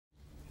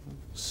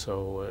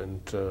So,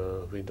 and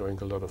we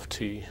drank a lot of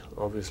tea,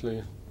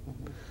 obviously.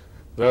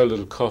 Very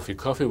little coffee.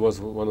 Coffee was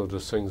one of the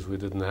things we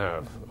didn't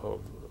have.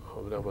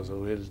 That was a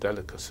real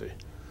delicacy.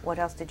 What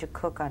else did you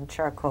cook on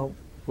charcoal?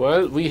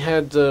 Well, we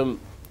had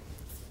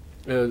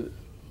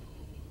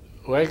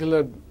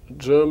regular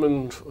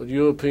German,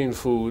 European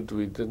food.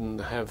 We didn't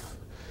have,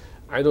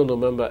 I don't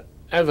remember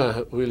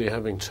ever really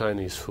having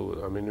Chinese food.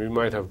 I mean, we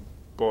might have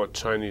bought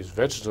Chinese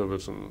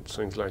vegetables and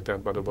things like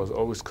that, but it was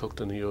always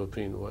cooked in a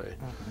European way.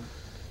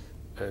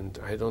 And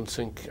I don't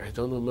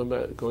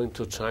remember going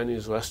to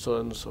Chinese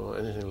restaurants or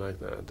anything like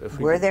that.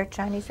 Were there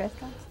Chinese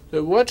restaurants?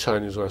 There were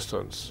Chinese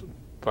restaurants,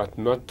 but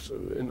not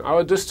in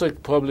our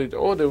district. Probably,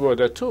 oh, they were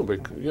there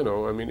too. You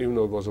know, I mean, even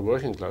though it was a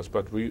working class,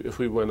 but if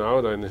we went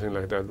out or anything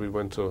like that, we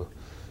went to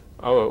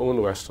our own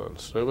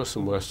restaurants. There were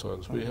some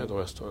restaurants. We had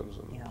restaurants.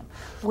 Yeah.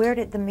 Where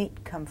did the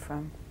meat come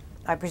from?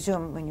 I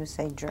presume when you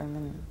say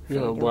German food,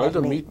 yeah, well,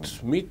 the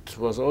meat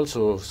was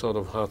also sort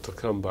of hard to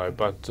come by,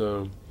 but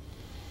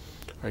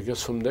I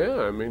guess from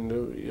there, I mean,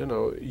 you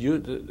know,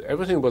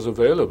 everything was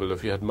available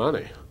if you had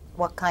money.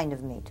 What kind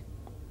of meat?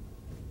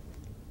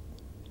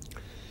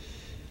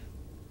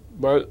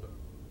 Well,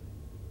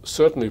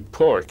 certainly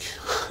pork,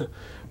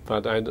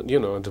 but you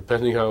know,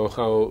 depending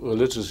how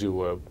religious you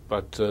were.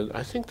 But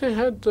I think they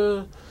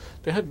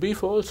had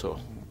beef also,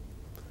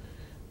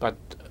 but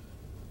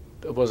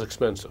it was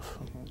expensive.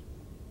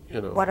 You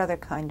know. What other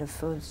kind of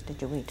foods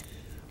did you eat?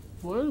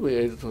 Well, we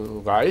ate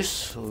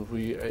rice.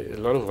 We ate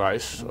a lot of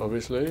rice,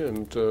 obviously,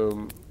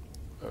 and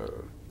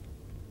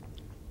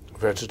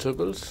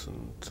vegetables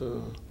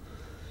and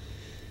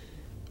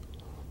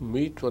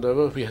meat,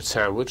 whatever. We had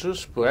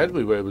sandwiches, bread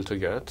we were able to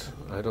get.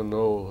 I don't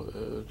know,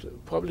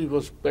 probably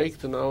was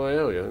baked in our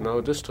area, in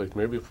our district,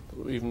 maybe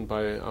even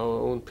by our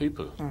own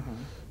people.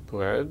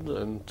 Bread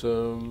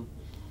and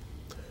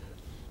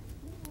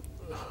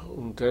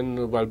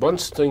then, well, one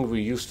thing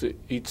we used to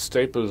eat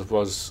staples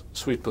was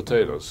sweet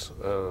potatoes,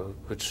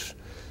 which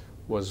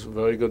was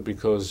very good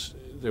because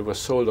they were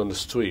sold on the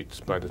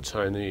street by the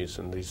Chinese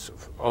in these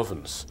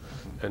ovens.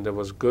 And that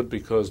was good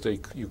because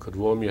you could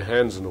warm your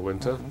hands in the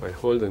winter by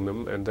holding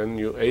them, and then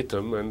you ate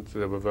them, and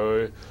they were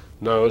very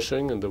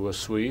nourishing, and they were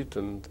sweet.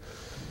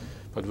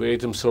 But we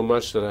ate them so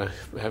much that I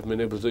haven't been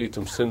able to eat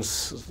them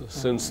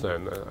since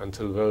then,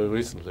 until very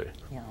recently.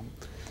 Yeah.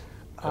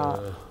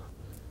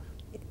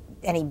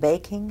 Any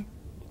baking?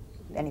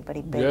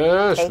 Anybody bake?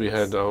 Yes, cakes? we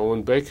had our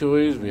own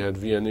bakeries. We had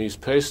Viennese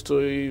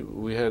pastry.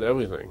 We had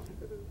everything.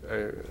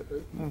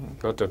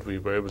 Not that we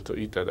were able to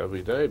eat that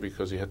every day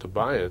because you had to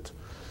buy it,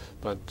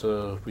 but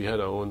we had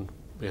our own.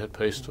 We had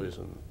pastries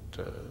and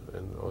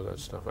all that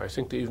stuff. I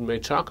think they even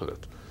made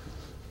chocolate.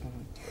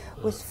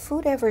 Was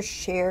food ever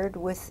shared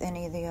with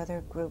any of the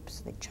other groups,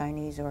 the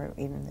Chinese or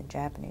even the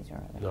Japanese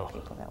or other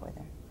people that were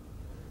there?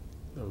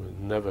 No, we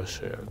never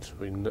shared.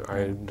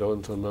 I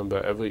don't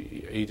remember ever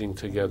eating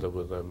together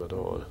with them at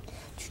all.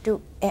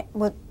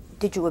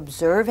 Did you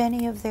observe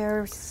any of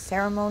their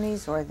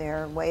ceremonies or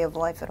their way of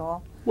life at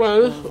all?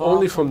 Well,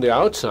 only from the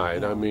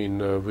outside. I mean,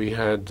 they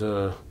had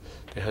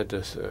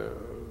this a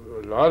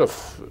lot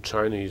of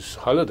Chinese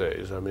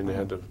holidays. I mean, they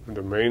had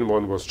the main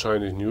one was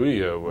Chinese New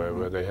Year,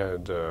 where they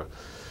had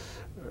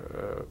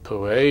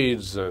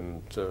parades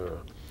and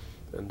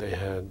they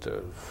had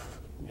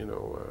you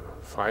know,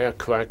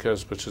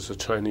 firecrackers, which is a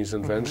Chinese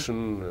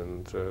invention,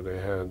 and they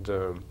had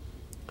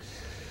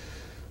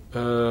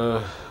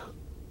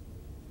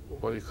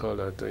what do you call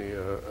that?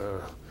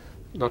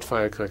 Not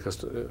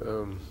firecrackers.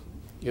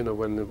 You know,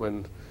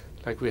 when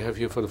like we have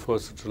here for the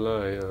 4th of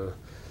July.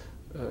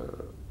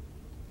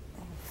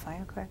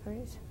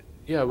 Firecrackers?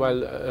 Yeah,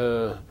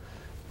 well.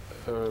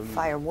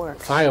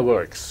 Fireworks.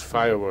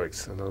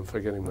 Fireworks, and I'm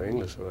forgetting my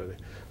English already.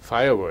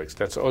 Fireworks,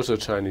 that's also a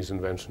Chinese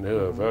invention. They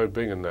were very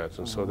big in that,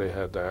 and so they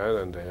had that,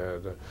 and they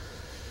had a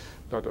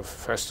lot of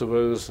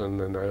festivals, and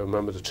then I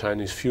remember the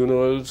Chinese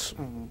funerals,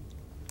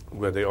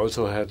 where they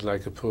also had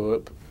like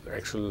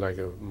actually like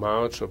a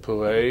march or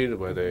parade,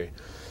 where they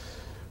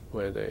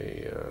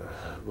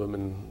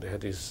women, they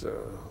had these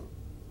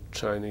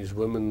Chinese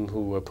women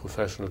who were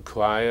professional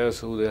criers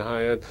who they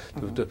hired.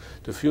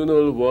 The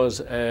funeral was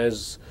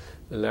as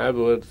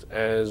elaborate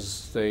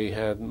as they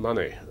had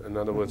money. In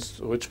other words,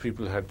 rich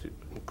people had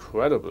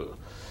incredible,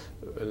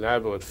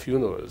 elaborate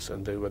funerals,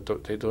 and they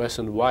dress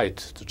in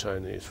white, the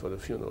Chinese, for the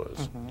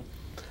funerals.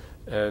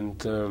 And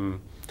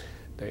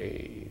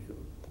they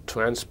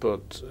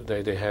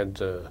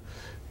had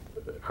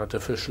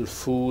artificial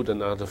food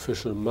and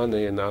artificial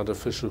money and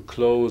artificial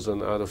clothes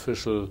and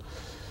artificial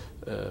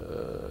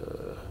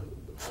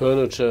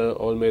furniture,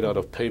 all made out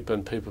of paper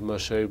and paper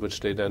mache, which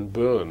they then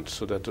burned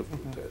so that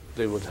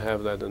they would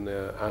have that in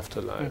their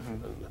afterlife.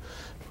 And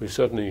we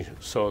certainly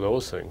saw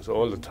those things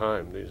all the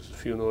time, these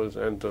funerals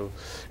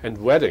and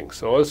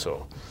weddings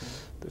also.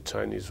 The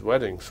Chinese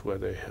weddings where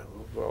they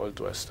were all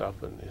dressed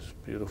up in these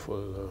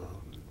beautiful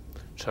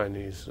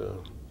Chinese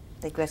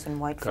They dress in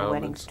white for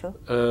weddings too?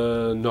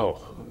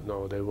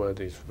 No, they were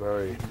these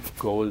very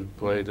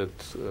gold-braided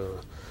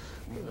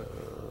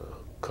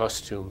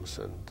costumes,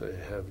 and they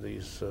have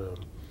these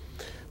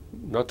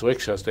not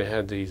rickshaws, they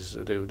had these,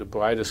 the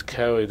bride is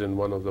carried in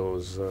one of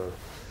those, I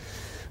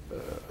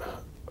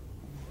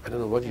don't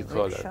know what you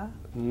call that.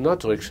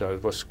 Not rickshaw,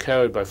 it was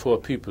carried by 4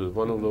 people,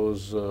 one of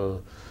those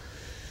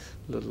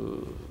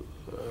little,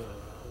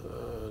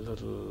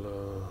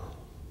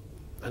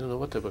 I don't know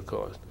what they were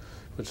called.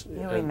 But,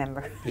 you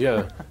remember.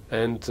 Yeah,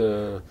 and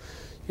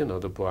you know,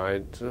 the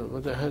bride,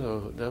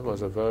 that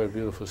was a very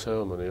beautiful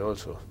ceremony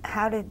also.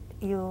 How did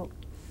you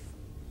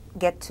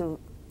get to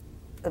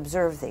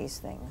observe these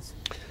things?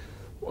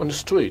 On the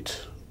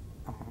street.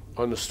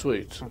 On the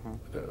street.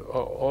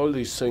 All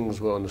these things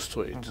were on the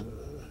street.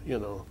 You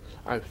know,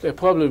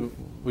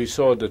 we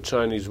saw the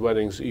Chinese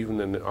weddings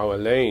even in our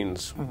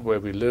lanes where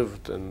we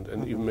lived, and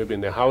even maybe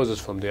in the houses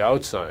from the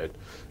outside.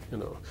 You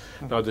know,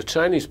 now the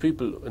Chinese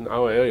people in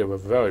our area were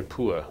very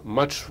poor,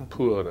 much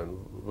poorer than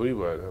we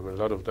were. I mean, a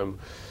lot of them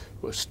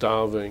were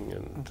starving,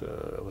 and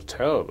it was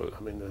terrible.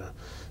 I mean,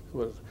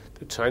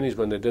 the Chinese,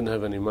 when they didn't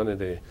have any money,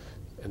 they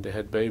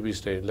had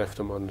babies, they left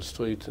them on the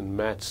street in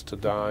mats to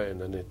die, and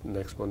then the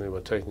next morning they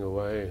were taken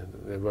away.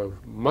 They were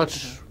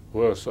much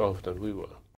worse off than we were.